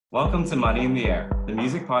Welcome to Money in the Air, the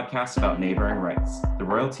music podcast about neighboring rights, the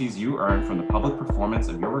royalties you earn from the public performance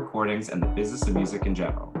of your recordings and the business of music in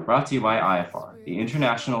general. Brought to you by IFR, the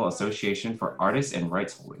International Association for Artists and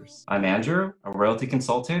Rights Holders. I'm Andrew, a royalty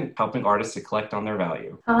consultant helping artists to collect on their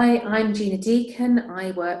value. Hi, I'm Gina Deacon.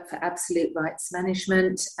 I work for Absolute Rights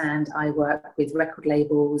Management and I work with record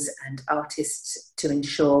labels and artists to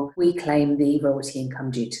ensure we claim the royalty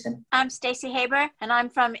income due to them. I'm Stacey Haber and I'm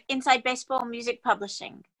from Inside Baseball Music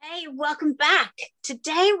Publishing. Hey, welcome back.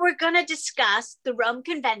 Today we're going to discuss the Rome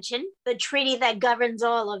Convention, the treaty that governs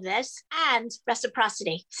all of this, and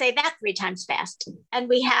reciprocity. Say that 3 times fast. And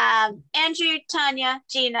we have Andrew, Tanya,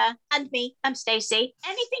 Gina, and me. I'm Stacey.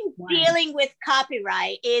 Anything dealing with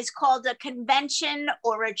copyright is called a convention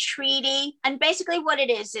or a treaty. And basically what it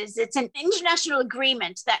is it's an international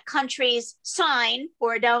agreement that countries sign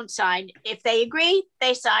or don't sign. If they agree,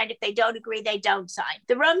 they sign. If they don't agree, they don't sign.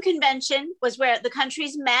 The Rome Convention was where the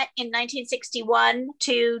countries met in 1961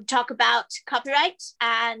 to talk about copyright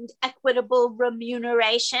and equitable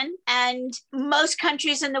remuneration. And most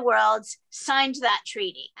countries in the world signed that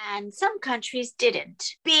treaty. And some countries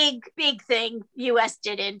didn't. Big thing, US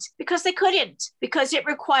didn't, because they couldn't, because it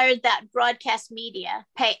required that broadcast media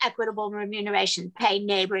pay equitable remuneration, pay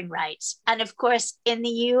neighboring rights. And of course, in the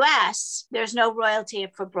US, there's no royalty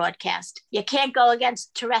for broadcast. You can't go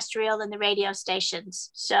against terrestrial and the radio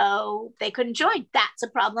stations. So they couldn't join. That's a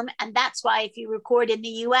problem. And that's why if you record in the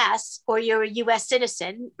US or you're a US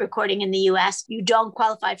citizen recording in the US, you don't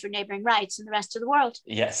qualify for neighboring rights in the rest of the world.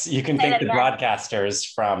 Yes, you can thank the broadcasters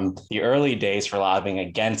from the early days for lobbying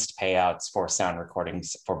against payouts for sound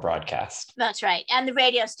recordings for broadcast. That's right. And the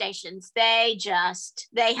radio stations, they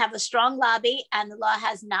have a strong lobby and the law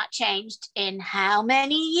has not changed in how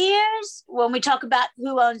many years? When we talk about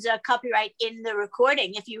who owns a copyright in the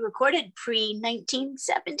recording, if you recorded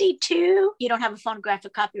pre-1972, you don't have a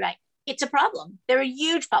phonographic copyright. It's a problem. There are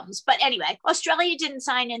huge problems. But anyway, Australia didn't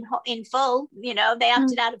sign in full. You know, they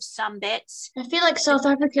opted out of some bits. I feel like South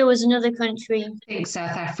Africa was another country. I think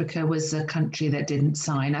South Africa was a country that didn't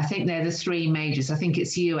sign. I think they're the 3 majors. I think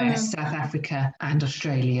it's US, South Africa, and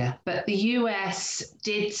Australia. But the US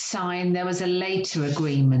did sign. There was a later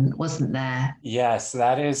agreement, wasn't there? Yes,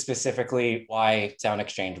 that is specifically why Sound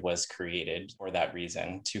Exchange was created, for that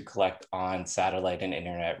reason, to collect on satellite and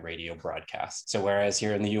internet radio broadcasts. So whereas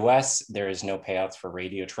here in the US, there is no payouts for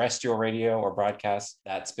terrestrial radio or broadcast.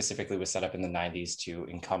 That specifically was set up in the 90s to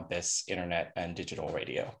encompass internet and digital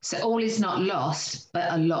radio. So all is not lost,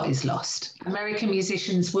 but a lot is lost. American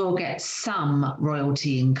musicians will get some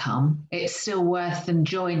royalty income. It's still worth them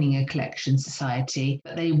joining a collection society,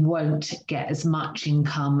 but they won't get as much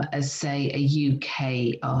income as, say, a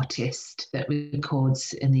UK artist that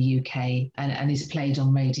records in the UK and is played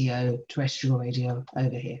on radio, terrestrial radio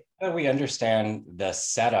over here. We understand the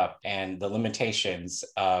setup and the limitations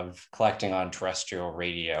of collecting on terrestrial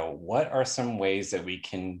radio. What are some ways that we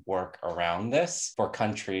can work around this for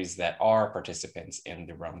countries that are participants in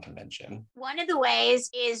the Rome Convention? One of the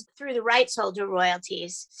ways is through the rights holder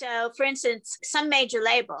royalties. So, for instance, some major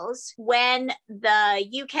labels, when the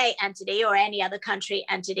UK entity or any other country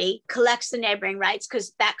entity collects the neighboring rights,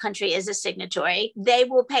 because that country is a signatory, they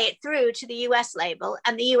will pay it through to the US label,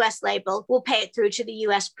 and the US label will pay it through to the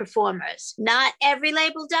US performers. Not every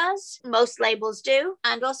label does. Most labels do,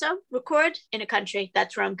 and also record in a country.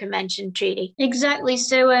 That's Rome Convention Treaty. Exactly.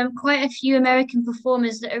 So quite a few American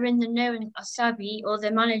performers that are in the know and are savvy, or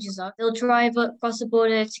their managers are, they'll drive up across the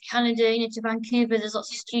border to Canada, to Vancouver. There's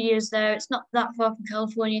lots of studios there. It's not that far from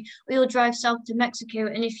California. Or you'll drive south to Mexico,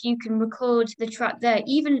 and if you can record the track there,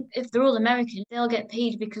 even if they're all American, they'll get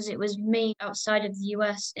paid because it was made outside of the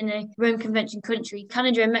US in a Rome Convention country.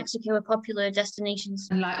 Canada and Mexico are popular destinations.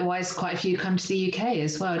 And likewise, quite a few come to the UK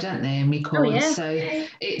as well, don't they, and record. Oh, yeah. So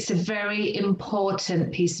it's a very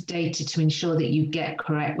important piece of data to ensure that you get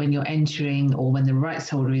correct when you're entering, or when the rights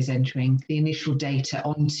holder is entering, the initial data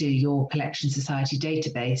onto your collection society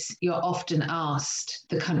database. You're often asked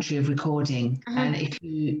the country of recording, and if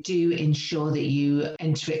you do ensure that you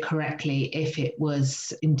enter it correctly, if it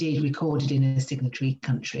was indeed recorded in a signatory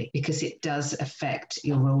country, because it does affect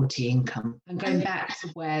your royalty income. And going back to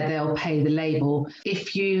where they'll pay the label,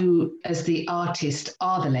 if you as the artist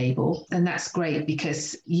are the label, then that's great,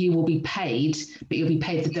 because you will be paid, but you'll be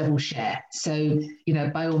paid the double share. So,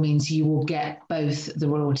 by all means, you will get both the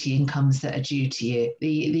royalty incomes that are due to you.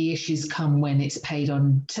 The issues come when it's paid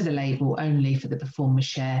on to the label only for the performer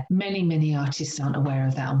share. Many artists aren't aware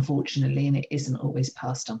of that, unfortunately, and it isn't always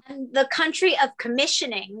passed on. And the country of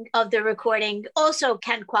commissioning of the recording also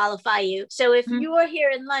can qualify you. So if you're here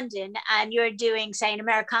in London and you're doing, say, an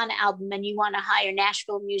Americana album and you want to hire Nashville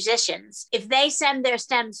actual musicians. If they send their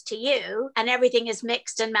stems to you and everything is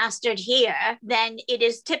mixed and mastered here, then it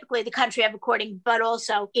is typically the country of recording, but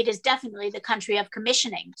also it is definitely the country of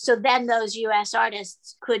commissioning. So then those US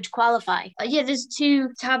artists could qualify. Yeah, there's two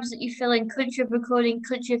tabs that you fill in: country of recording,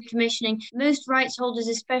 country of commissioning. Most rights holders,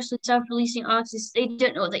 especially self-releasing artists, they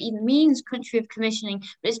don't know what that even means, country of commissioning,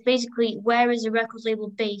 but it's basically where is a record label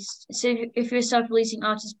based. So if you're a self-releasing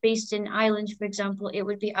artist based in Ireland, for example, it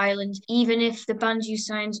would be Ireland. Even if the band you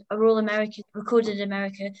signed are all American, recorded in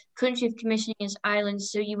America, country of commissioning is Ireland,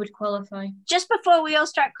 so you would qualify. Just before we all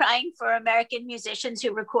start crying for American musicians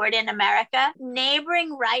who record in America,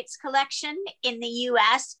 neighboring rights collection in the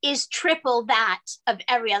US is triple that of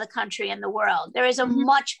every other country in the world. There is a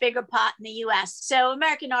much bigger pot in the US. So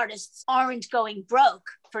American artists aren't going broke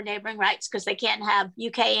for neighboring rights because they can't have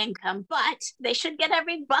UK income, but they should get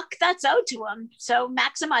every buck that's owed to them. So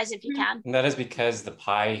maximize if you can. And that is because the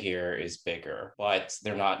pie here is bigger, but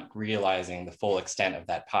they're not realizing the full extent of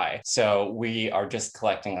that pie. So we are just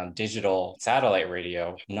collecting on digital satellite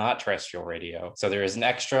radio, not terrestrial radio. So there is an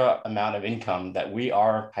extra amount of income that we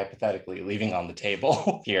are hypothetically leaving on the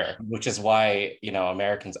table here, which is why,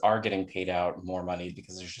 Americans are getting paid out more money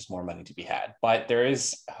because there's just more money to be had. But there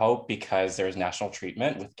is hope because there's national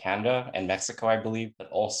treatment with Canada and Mexico, I believe, that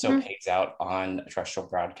also pays out on terrestrial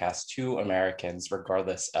broadcast to Americans,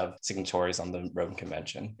 regardless of signatories on the Rome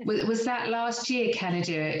Convention. Was that last year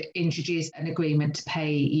Canada introduced an agreement to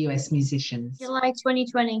pay US musicians? July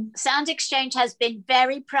 2020. Sound Exchange has been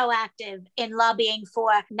very proactive in lobbying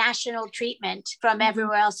for national treatment from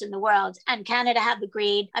everywhere else in the world. And Canada have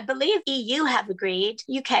agreed. I believe EU have agreed.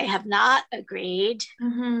 UK have not agreed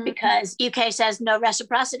because UK says no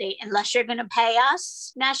reciprocity. Unless you're going to pay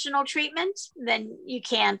us national treatment, then you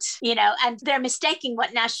can't, and they're mistaking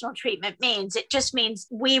what national treatment means. It just means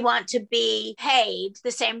we want to be paid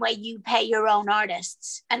the same way you pay your own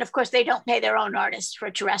artists. And of course, they don't pay their own artists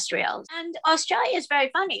for terrestrials. And Australia is very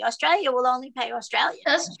funny. Australia will only pay Australians.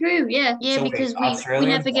 That's true. Yeah. So because wait, we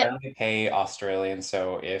never get only pay Australians.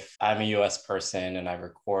 So if I'm a US person and I've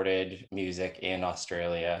recorded music in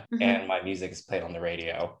Australia and my music is played on the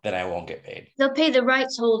radio, then I won't get paid. They'll pay the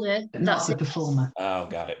rights holder. Not the performer. Oh,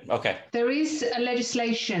 got it. Okay. There is a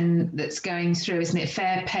legislation that's going through, isn't it?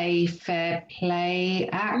 Fair Pay, Fair Play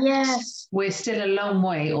Act. Yes. We're still a long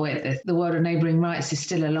way, or the world of neighbouring rights is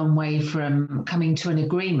still a long way from coming to an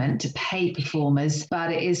agreement to pay performers,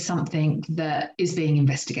 but it is something that is being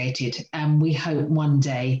investigated and we hope one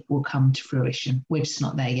day will come to fruition. We're just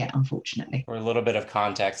not there yet, unfortunately. For a little bit of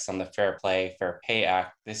context on the Fair Play, Fair Pay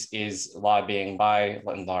Act, this is lobbying by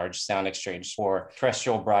and large Sound Exchange for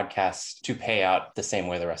terrestrial broadcasts to pay out the same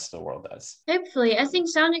way the rest of the world does. Hopefully. I think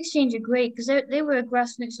Sound Exchange are great because they were a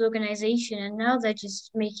grassroots organization and now they're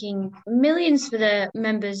just making millions for their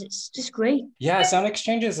members. It's just great. Yeah, Sound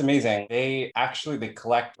Exchange is amazing. They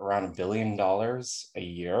collect around $1 billion a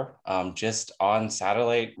year just on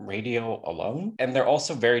satellite radio alone. And they're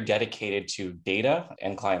also very dedicated to data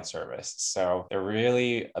and client service. So they're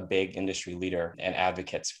really a big industry leader and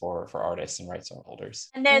advocates for artists and rights holders.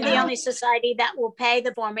 And they're the only society that will pay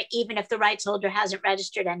the performer even if the rights holder hasn't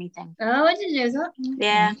registered anything. Oh, I didn't know that.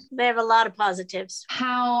 Yeah, they have a lot of positives.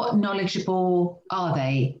 How knowledgeable are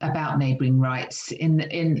they about neighbouring rights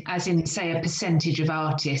in say a percentage of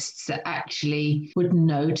artists that actually would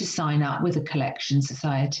know to sign up with a collection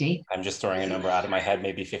society? I'm just throwing a number out of my head,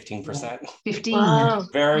 maybe 15%. 15. Wow.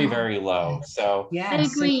 Very, very low. So yes, I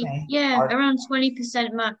agree. okay. Yeah, around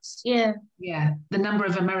 20% max. Yeah. Yeah, the number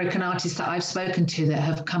of American artists that I've spoken to that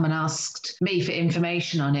have come and asked me for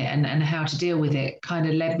information on it and how to deal with it kind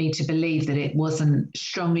of led me to believe that it wasn't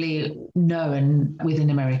strongly known within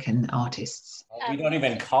American artists. We don't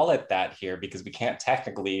even call it that here because we can't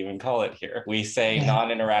technically even call it here. We say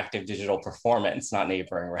non-interactive digital performance, not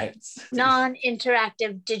neighboring rights.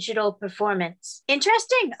 Non-interactive digital performance.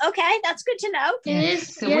 Interesting. Okay, that's good to know. It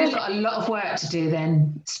is. So we've got a lot of work to do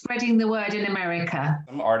then, spreading the word in America.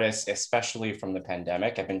 Some artists, especially from the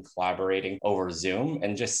pandemic, have been collaborating over Zoom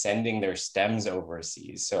and just sending their stems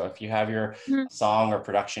overseas. So if you have your song or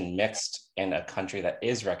production mixed in a country that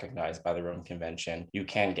is recognized by the Rome Convention, you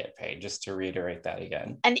can get paid, just to reiterate that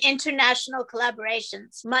again. And international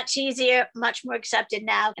collaborations, much easier, much more accepted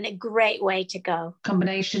now, and a great way to go.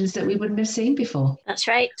 Combinations that we wouldn't have seen before. That's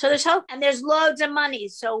right. So there's hope and there's loads of money.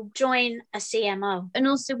 So join a CMO. And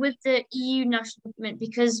also with the EU national government,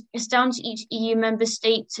 because it's down to each EU member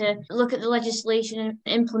state to look at the legislation and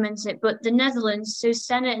implement it. But the Netherlands, so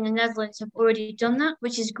Senate in the Netherlands have already done that,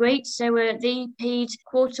 which is great. So they paid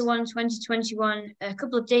Q1 2020 2021 a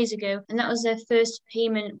couple of days ago, and that was their first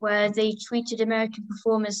payment where they treated American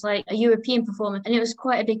performers like a European performer, and it was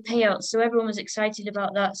quite a big payout, so everyone was excited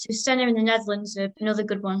about that. So Senna in the Netherlands are another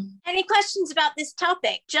good one. Any questions about this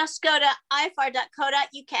topic? Just go to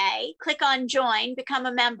ifr.co.uk, click on join, become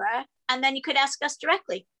a member, and then you could ask us directly.